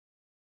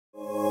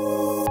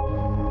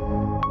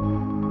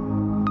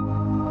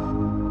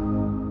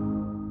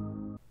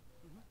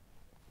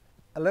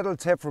little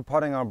tip for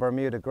putting on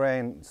Bermuda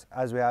greens,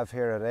 as we have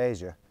here at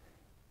Asia.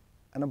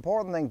 An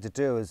important thing to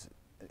do is,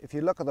 if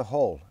you look at the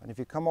hole, and if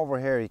you come over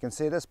here, you can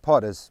see this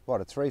putt is,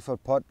 what, a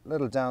 3-foot putt,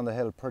 little down the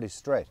hill, pretty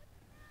straight.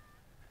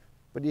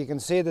 But you can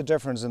see the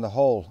difference in the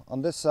hole.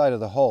 On this side of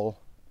the hole,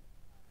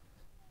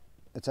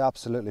 it's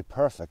absolutely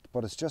perfect,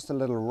 but it's just a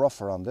little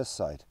rougher on this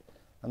side.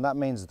 And that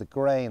means the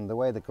grain, the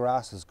way the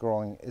grass is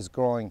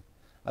growing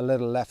a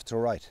little left to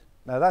right.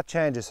 Now that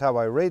changes how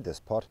I read this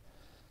putt,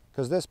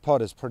 because this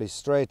putt is pretty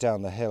straight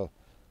down the hill,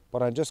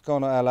 but I'm just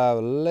going to allow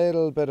a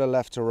little bit of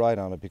left to right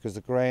on it because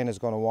the grain is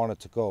going to want it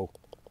to go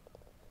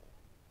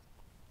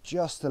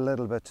just a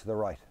little bit to the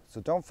right. So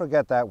don't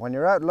forget that when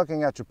you're out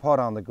looking at your putt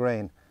on the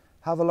green,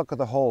 have a look at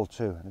the hole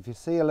too. And if you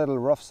see a little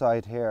rough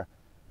side here,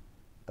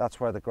 that's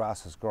where the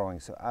grass is growing.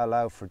 So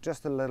allow for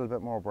just a little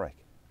bit more break.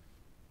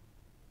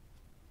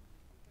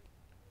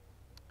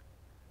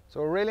 So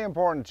a really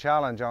important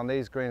challenge on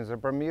these greens is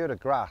Bermuda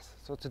grass.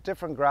 So it's a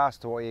different grass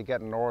to what you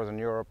get in Northern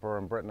Europe or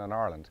in Britain and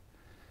Ireland.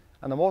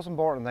 And the most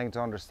important thing to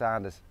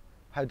understand is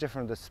how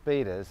different the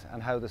speed is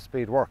and how the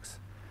speed works.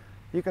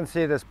 You can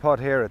see this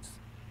putt here,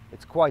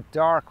 it's quite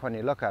dark when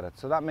you look at it.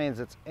 So that means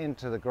it's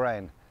into the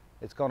grain.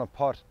 It's going to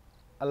putt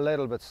a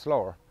little bit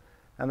slower.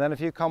 And then if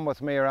you come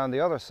with me around the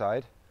other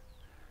side,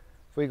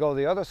 if we go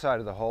the other side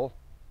of the hole,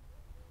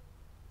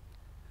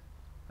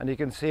 and you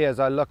can see as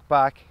I look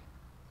back,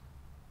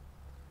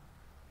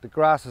 the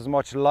grass is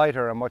much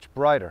lighter and much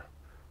brighter,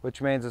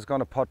 which means it's going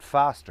to putt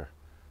faster.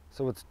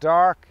 So it's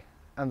dark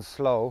and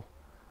slow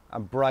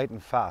and bright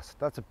and fast.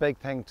 That's a big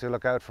thing to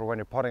look out for when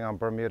you're putting on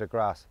Bermuda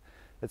grass.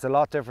 It's a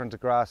lot different to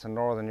grass in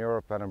Northern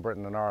Europe and in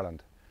Britain and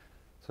Ireland.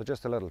 So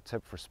just a little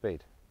tip for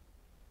speed.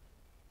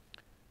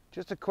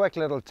 Just a quick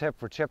little tip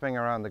for chipping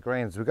around the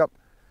greens. We've got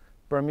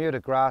Bermuda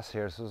grass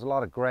here, so there's a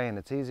lot of grain.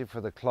 It's easy for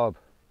the club,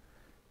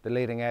 the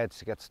leading edge,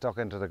 to get stuck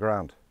into the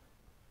ground.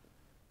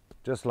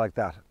 Just like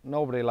that.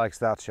 Nobody likes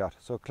that shot.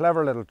 So a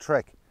clever little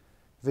trick.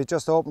 If you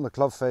just open the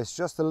club face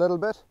just a little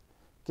bit,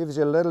 gives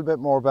you a little bit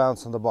more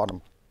bounce on the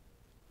bottom.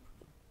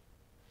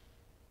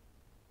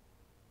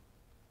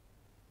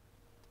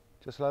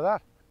 Just like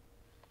that.